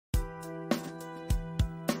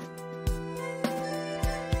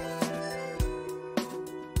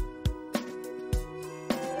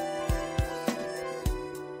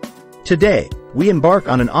Today, we embark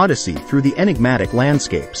on an odyssey through the enigmatic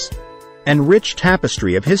landscapes and rich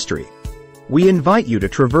tapestry of history. We invite you to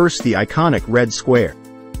traverse the iconic Red Square,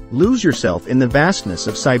 lose yourself in the vastness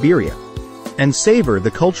of Siberia, and savor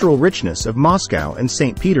the cultural richness of Moscow and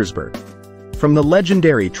St. Petersburg. From the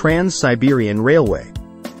legendary Trans-Siberian Railway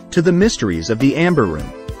to the mysteries of the Amber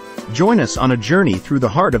Room, join us on a journey through the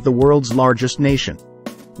heart of the world's largest nation.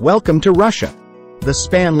 Welcome to Russia, the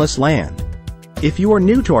spanless land. If you are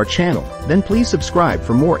new to our channel, then please subscribe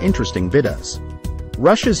for more interesting videos.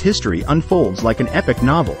 Russia's history unfolds like an epic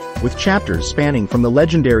novel, with chapters spanning from the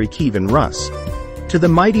legendary Kievan Rus to the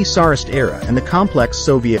mighty Tsarist era and the complex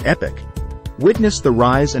Soviet epic. Witness the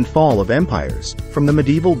rise and fall of empires, from the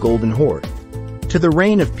medieval Golden Horde to the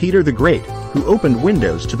reign of Peter the Great, who opened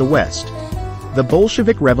windows to the West. The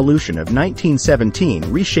Bolshevik Revolution of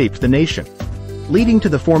 1917 reshaped the nation, leading to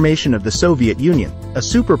the formation of the Soviet Union, a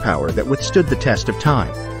superpower that withstood the test of time.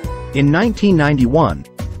 In 1991,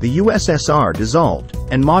 the USSR dissolved,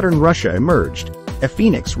 and modern Russia emerged, a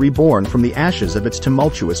phoenix reborn from the ashes of its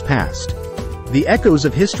tumultuous past. The echoes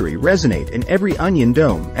of history resonate in every onion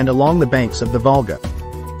dome and along the banks of the Volga,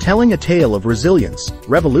 telling a tale of resilience,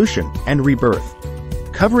 revolution, and rebirth.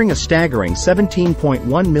 Covering a staggering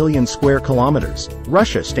 17.1 million square kilometers,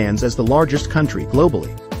 Russia stands as the largest country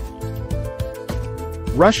globally.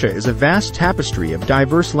 Russia is a vast tapestry of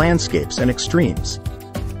diverse landscapes and extremes.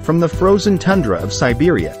 From the frozen tundra of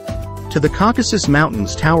Siberia to the Caucasus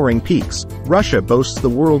Mountains' towering peaks, Russia boasts the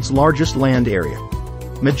world's largest land area.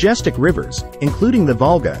 Majestic rivers, including the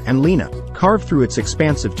Volga and Lena, carve through its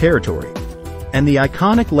expansive territory. And the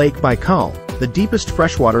iconic Lake Baikal, the deepest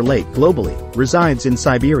freshwater lake globally, resides in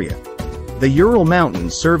Siberia. The Ural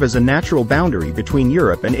Mountains serve as a natural boundary between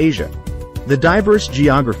Europe and Asia. The diverse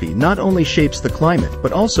geography not only shapes the climate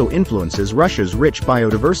but also influences Russia's rich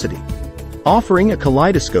biodiversity, offering a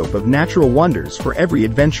kaleidoscope of natural wonders for every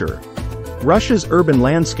adventurer. Russia's urban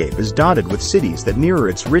landscape is dotted with cities that mirror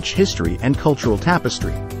its rich history and cultural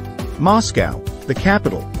tapestry. Moscow, the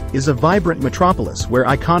capital, is a vibrant metropolis where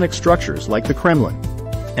iconic structures like the Kremlin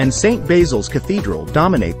and St. Basil's Cathedral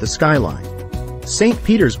dominate the skyline. St.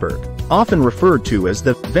 Petersburg, often referred to as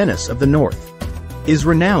the Venice of the North, is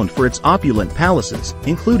renowned for its opulent palaces,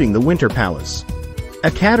 including the Winter Palace.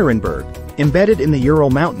 Ekaterinburg, embedded in the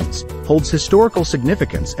Ural Mountains, holds historical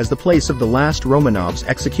significance as the place of the last Romanov's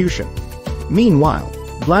execution. Meanwhile,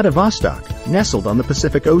 Vladivostok, nestled on the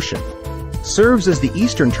Pacific Ocean, serves as the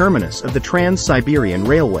eastern terminus of the Trans-Siberian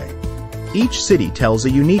Railway. Each city tells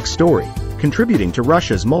a unique story, contributing to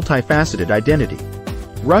Russia's multifaceted identity.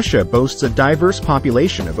 Russia boasts a diverse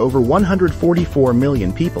population of over 144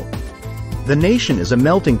 million people. The nation is a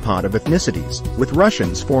melting pot of ethnicities, with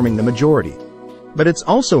Russians forming the majority. But it's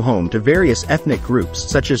also home to various ethnic groups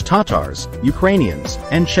such as Tatars, Ukrainians,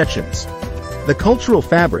 and Chechens. The cultural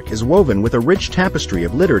fabric is woven with a rich tapestry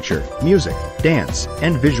of literature, music, dance,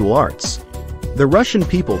 and visual arts. The Russian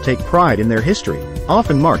people take pride in their history,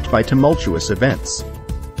 often marked by tumultuous events,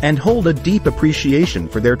 and hold a deep appreciation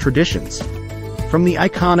for their traditions. From the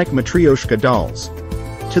iconic Matryoshka dolls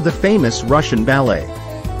to the famous Russian ballet,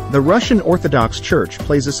 the Russian Orthodox Church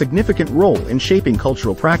plays a significant role in shaping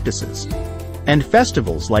cultural practices. And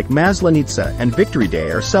festivals like Maslenitsa and Victory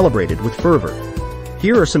Day are celebrated with fervor.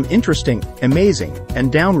 Here are some interesting, amazing,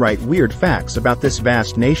 and downright weird facts about this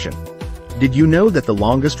vast nation. Did you know that the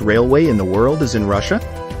longest railway in the world is in Russia?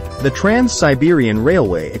 The Trans-Siberian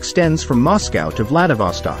Railway extends from Moscow to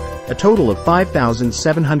Vladivostok, a total of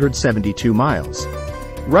 5,772 miles.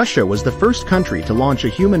 Russia was the first country to launch a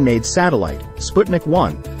human-made satellite, Sputnik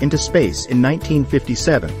 1, into space in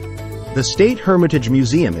 1957. The State Hermitage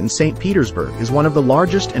Museum in St. Petersburg is one of the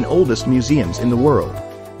largest and oldest museums in the world.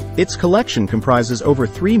 Its collection comprises over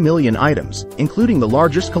 3 million items, including the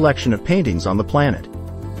largest collection of paintings on the planet.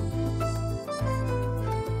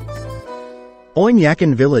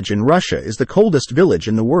 Oymyakon village in Russia is the coldest village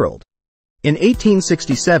in the world. In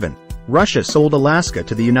 1867, Russia sold Alaska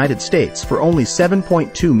to the United States for only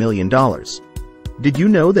 $7.2 million. Did you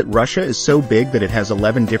know that Russia is so big that it has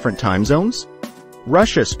 11 different time zones?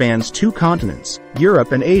 Russia spans 2 continents,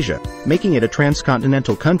 Europe and Asia, making it a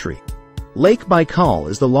transcontinental country. Lake Baikal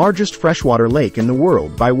is the largest freshwater lake in the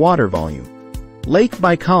world by water volume. Lake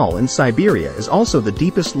Baikal in Siberia is also the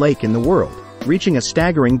deepest lake in the world, reaching a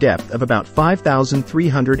staggering depth of about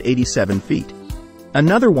 5,387 feet.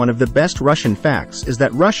 Another one of the best Russian facts is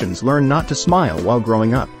that Russians learn not to smile while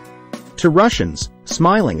growing up. To Russians,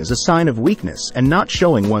 smiling is a sign of weakness and not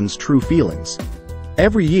showing one's true feelings.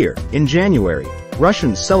 Every year, in January,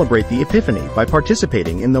 Russians celebrate the Epiphany by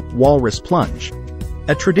participating in the Walrus Plunge.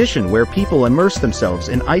 a tradition where people immerse themselves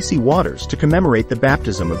in icy waters to commemorate the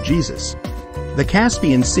baptism of Jesus. The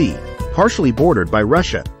Caspian Sea, partially bordered by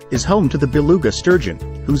Russia, is home to the beluga sturgeon,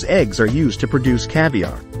 whose eggs are used to produce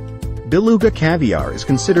caviar. Beluga caviar is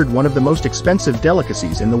considered one of the most expensive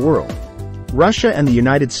delicacies in the world. Russia and the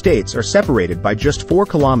United States are separated by just 4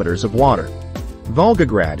 kilometers of water.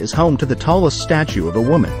 Volgograd is home to the tallest statue of a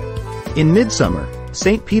woman. In midsummer,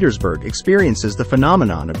 St. Petersburg experiences the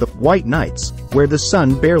phenomenon of the white nights, where the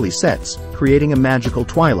sun barely sets, creating a magical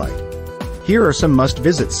twilight. Here are some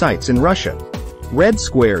must-visit sites in Russia. Red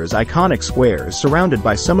Square's iconic square is surrounded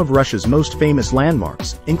by some of Russia's most famous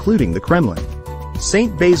landmarks, including the Kremlin,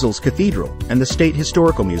 St. Basil's Cathedral, and the State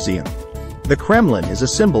Historical Museum. The Kremlin is a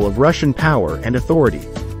symbol of Russian power and authority.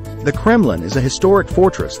 The Kremlin is a historic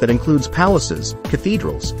fortress that includes palaces,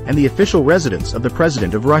 cathedrals, and the official residence of the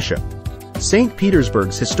President of Russia. St.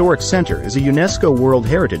 Petersburg's historic center is a UNESCO World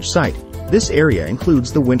Heritage Site. This area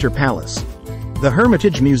includes the Winter Palace, the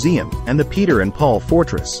Hermitage Museum, and the Peter and Paul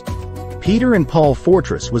Fortress. Peter and Paul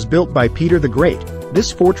Fortress was built by Peter the Great.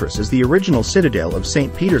 This fortress is the original citadel of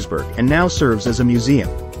St. Petersburg and now serves as a museum.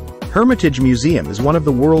 Hermitage Museum is one of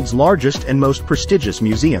the world's largest and most prestigious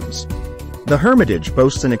museums. The Hermitage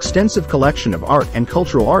boasts an extensive collection of art and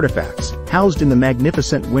cultural artifacts, housed in the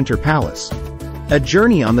magnificent Winter Palace. A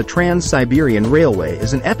journey on the Trans-Siberian Railway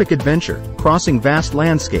is an epic adventure, crossing vast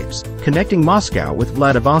landscapes, connecting Moscow with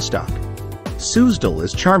Vladivostok. Suzdal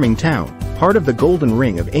is a charming town, part of the Golden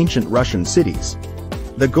Ring of ancient Russian cities.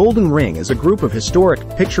 The Golden Ring is a group of historic,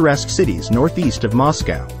 picturesque cities northeast of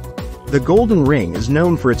Moscow. The Golden Ring is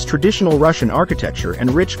known for its traditional Russian architecture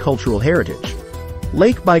and rich cultural heritage.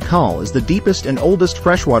 Lake Baikal is the deepest and oldest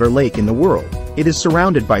freshwater lake in the world. It is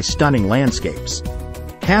surrounded by stunning landscapes.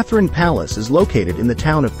 Catherine Palace is located in the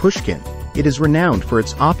town of Pushkin. It is renowned for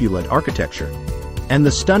its opulent architecture. And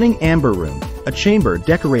the stunning Amber Room, a chamber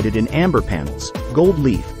decorated in amber panels, gold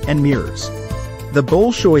leaf, and mirrors. The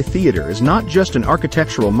Bolshoi Theater is not just an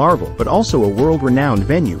architectural marvel but also a world-renowned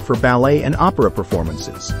venue for ballet and opera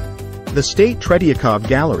performances. The State Tretyakov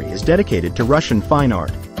Gallery is dedicated to Russian fine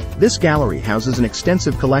art. This gallery houses an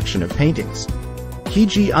extensive collection of paintings.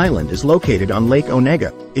 Kiji Island is located on Lake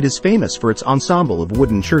Onega. It is famous for its ensemble of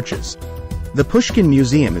wooden churches. The Pushkin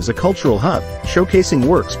Museum is a cultural hub, showcasing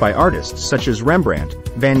works by artists such as Rembrandt,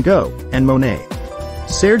 Van Gogh, and Monet.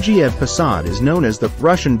 Sergiev Posad is known as the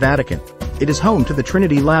Russian Vatican. It is home to the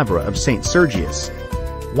Trinity Lavra of St. Sergius.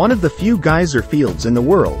 One of the few geyser fields in the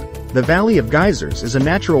world, the Valley of Geysers is a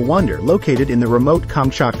natural wonder located in the remote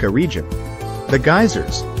Kamchatka region. The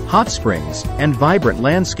geysers, hot springs, and vibrant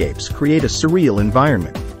landscapes create a surreal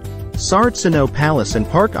environment. Tsaritsino Palace and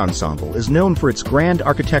Park Ensemble is known for its grand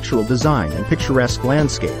architectural design and picturesque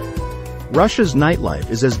landscape. Russia's nightlife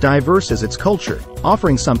is as diverse as its culture,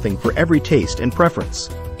 offering something for every taste and preference.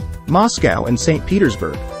 Moscow and St.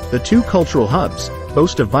 Petersburg, the 2 cultural hubs,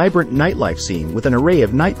 boast a vibrant nightlife scene with an array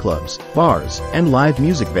of nightclubs, bars, and live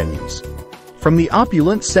music venues. From the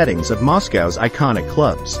opulent settings of Moscow's iconic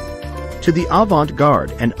clubs to the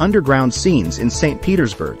avant-garde and underground scenes in St.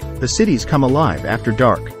 Petersburg, the cities come alive after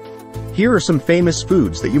dark. Here are some famous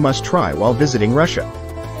foods that you must try while visiting Russia.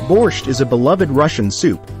 Borscht is a beloved Russian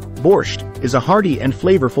soup. Borscht is a hearty and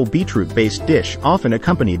flavorful beetroot-based dish often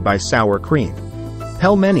accompanied by sour cream.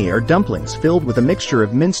 Pelmeni are dumplings filled with a mixture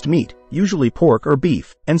of minced meat, usually pork or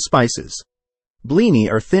beef, and spices.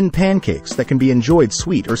 Blini are thin pancakes that can be enjoyed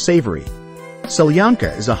sweet or savory.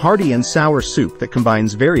 Solyanka is a hearty and sour soup that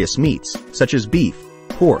combines various meats, such as beef,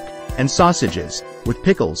 pork, and sausages, with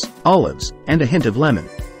pickles, olives, and a hint of lemon.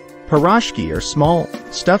 Pirozhki are small,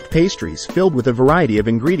 stuffed pastries filled with a variety of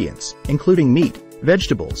ingredients, including meat,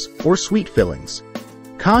 vegetables, or sweet fillings.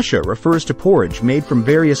 Kasha refers to porridge made from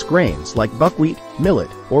various grains like buckwheat, millet,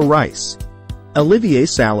 or rice. Olivier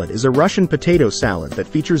salad is a Russian potato salad that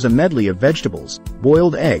features a medley of vegetables,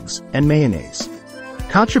 boiled eggs, and mayonnaise.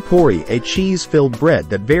 Khachapuri, a cheese-filled bread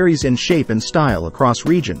that varies in shape and style across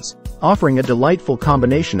regions, offering a delightful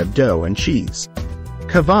combination of dough and cheese.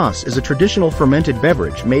 Kvass is a traditional fermented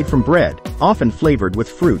beverage made from bread, often flavored with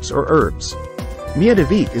fruits or herbs.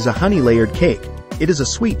 Miedevik is a honey-layered cake. It is a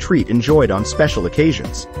sweet treat enjoyed on special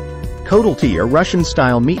occasions. Kotelty are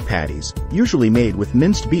Russian-style meat patties, usually made with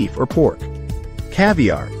minced beef or pork.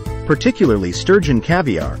 Caviar, particularly sturgeon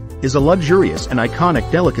caviar, is a luxurious and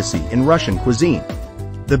iconic delicacy in Russian cuisine.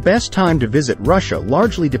 The best time to visit Russia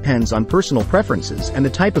largely depends on personal preferences and the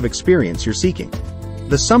type of experience you're seeking.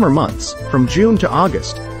 The summer months, from June to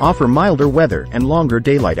August, offer milder weather and longer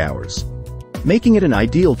daylight hours, making it an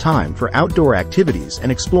ideal time for outdoor activities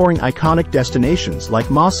and exploring iconic destinations like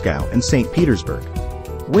Moscow and St. Petersburg.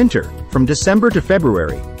 Winter, from December to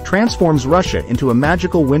February, transforms Russia into a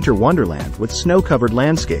magical winter wonderland with snow-covered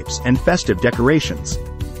landscapes and festive decorations,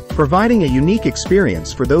 providing a unique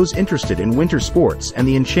experience for those interested in winter sports and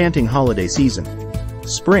the enchanting holiday season.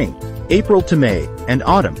 Spring, April to May, and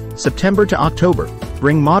autumn, September to October,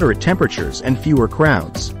 bring moderate temperatures and fewer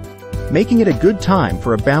crowds, making it a good time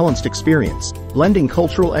for a balanced experience, blending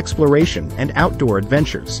cultural exploration and outdoor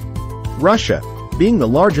adventures. Russia, being the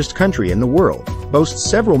largest country in the world, boasts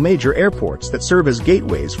several major airports that serve as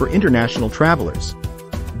gateways for international travelers.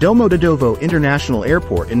 Domodedovo International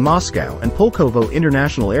Airport in Moscow and Pulkovo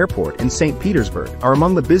International Airport in St. Petersburg are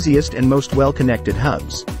among the busiest and most well-connected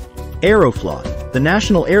hubs. Aeroflot, the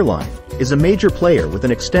national airline, is a major player with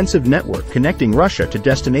an extensive network connecting Russia to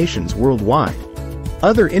destinations worldwide.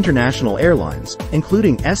 Other international airlines,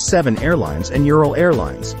 including S7 Airlines and Ural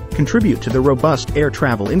Airlines, contribute to the robust air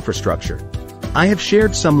travel infrastructure. I have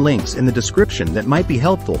shared some links in the description that might be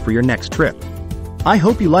helpful for your next trip. I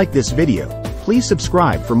hope you like this video. Please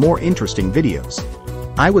subscribe for more interesting videos.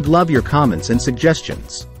 I would love your comments and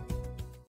suggestions.